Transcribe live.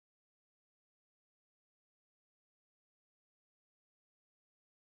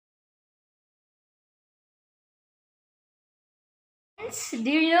Friends, do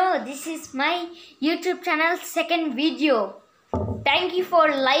you know this is my YouTube channel second video? Thank you for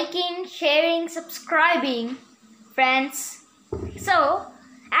liking, sharing, subscribing, friends. So,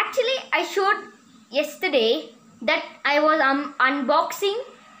 actually I showed yesterday that I was unboxing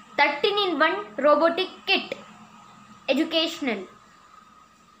 13-in-1 robotic kit, educational.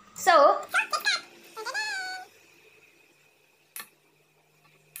 So,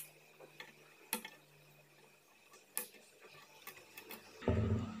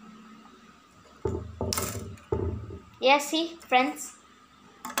 yeah, see friends,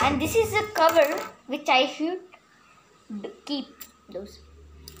 and this is the cover which I should keep those.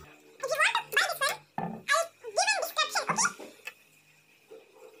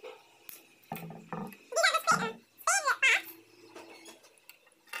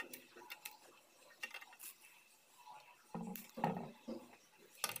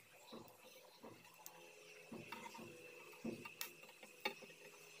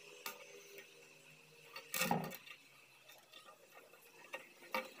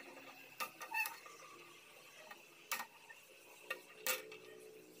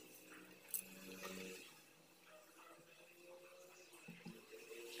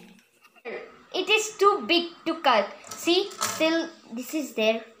 It is too big to cut. See, still this is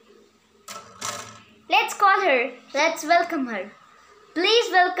there. Let's call her. Let's welcome her.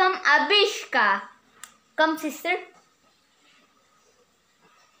 Please welcome Abishka. Come, sister.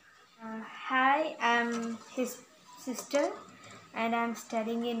 Hi, I'm his sister and I'm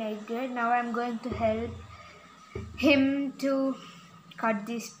studying in 8th grade. Now I'm going to help him to cut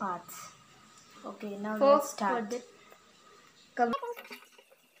these parts. Okay, now let's start. Come.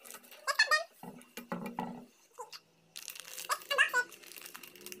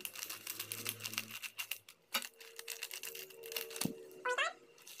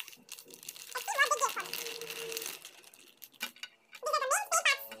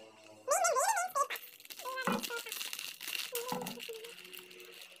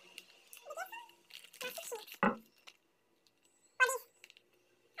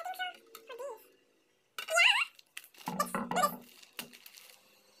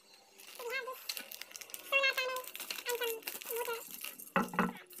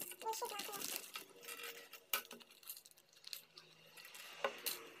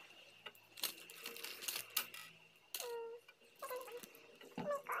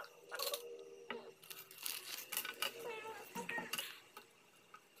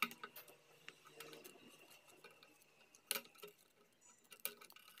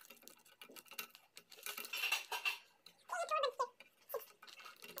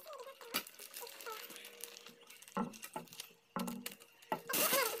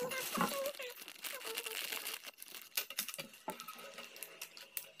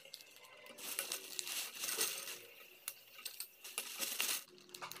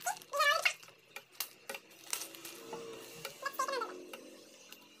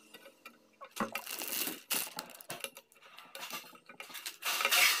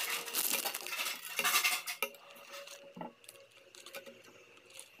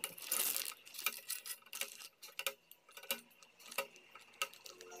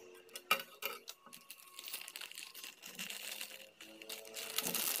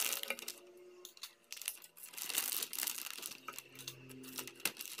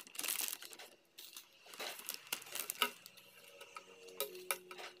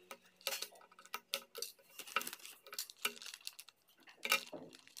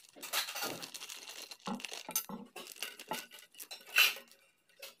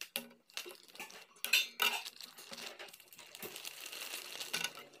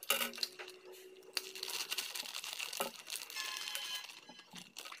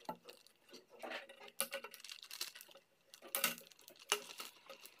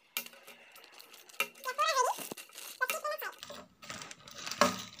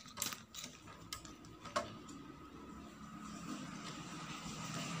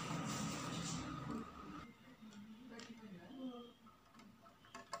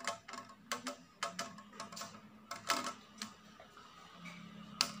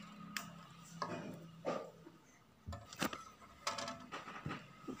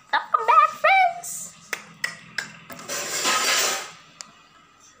 Welcome back, friends.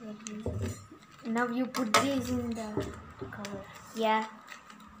 Now you put these in the cover. Yeah.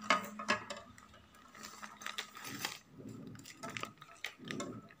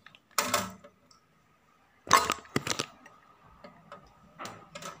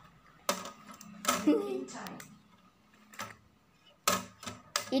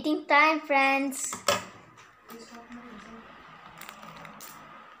 Eating time, friends.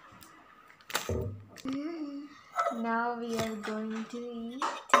 Now we are going to eat.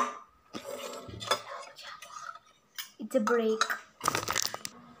 It's a break.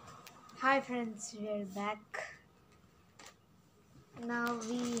 Hi friends, we are back. Now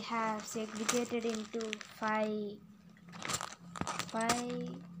we have segregated into five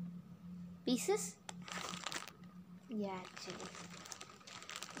Pieces? yeah, actually.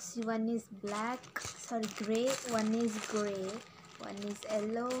 See, one is gray, one is gray, one is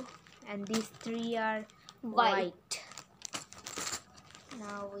yellow, and these three are white.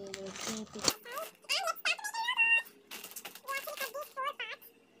 Now we will keep it.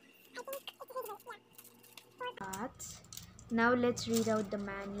 Parts. Now let's read out the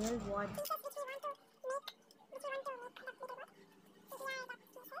manual. What?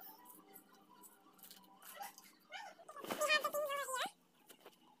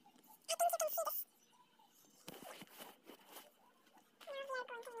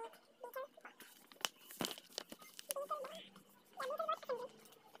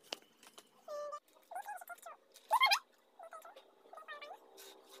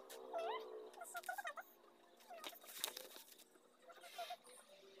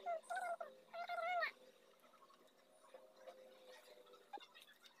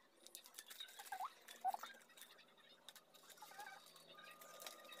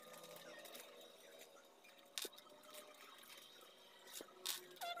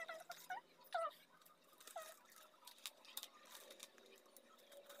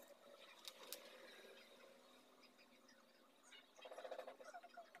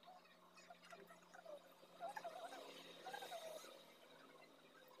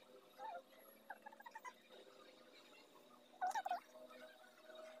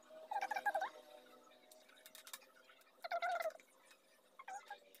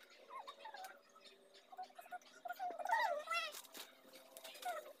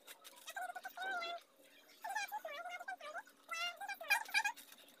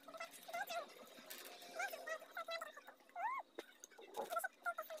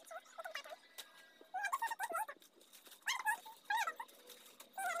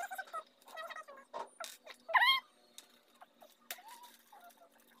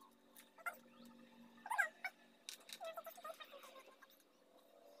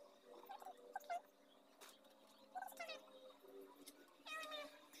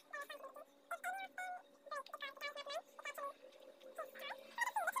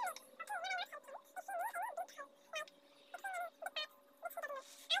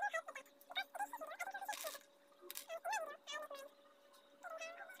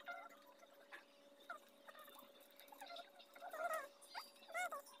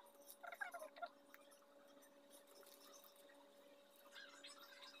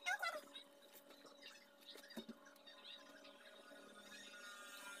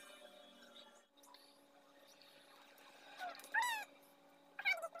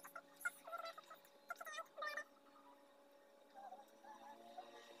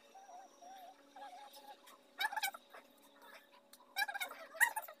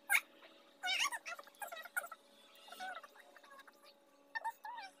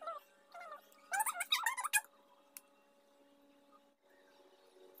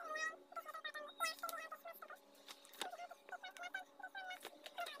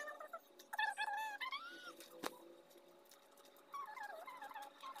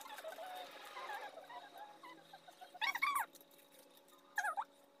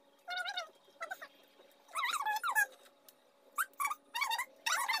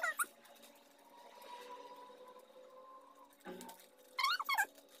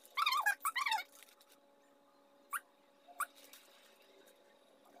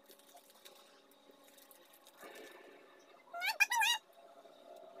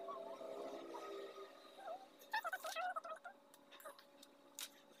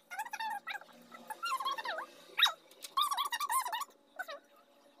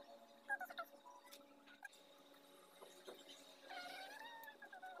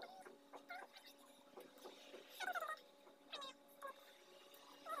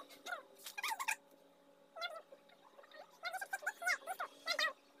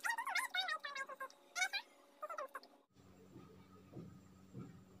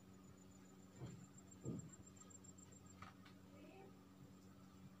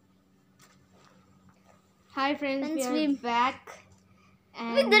 Hi friends, we are back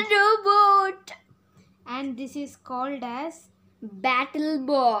With the robot. and this is called as Beatle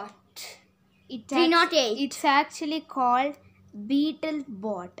Bot. 308. It's actually called Beatle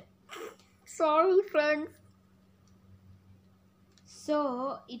Bot. Sorry friends.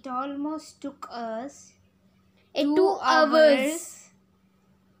 So it almost took us 2 hours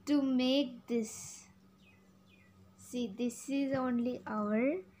to make this. See, this is only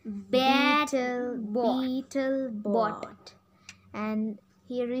our Beatle Bot. Beatle Bot. Bot. And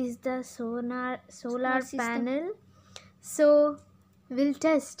here is the solar system. panel. So we'll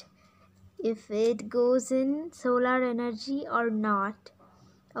test if it goes in solar energy or not.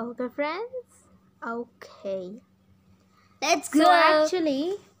 Okay, friends? Okay. Let's go.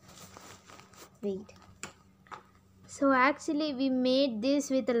 So actually we made this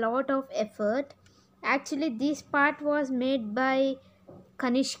with a lot of effort. Actually this part was made by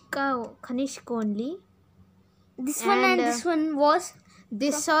Kanishka only. This one and this one was.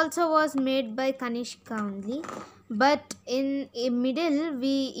 This also was made by Kanishka only. But in a middle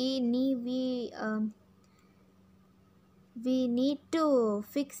we need to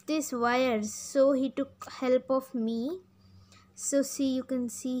fix these wires. So he took help of me. So see, you can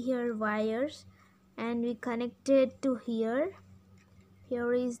see here wires, and we connected to here.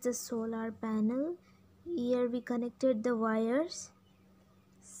 Here is the solar panel. Here we connected the wires.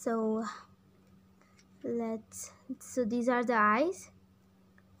 So these are the eyes.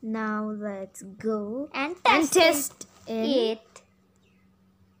 Now let's go And test it.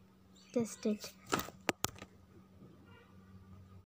 Test it.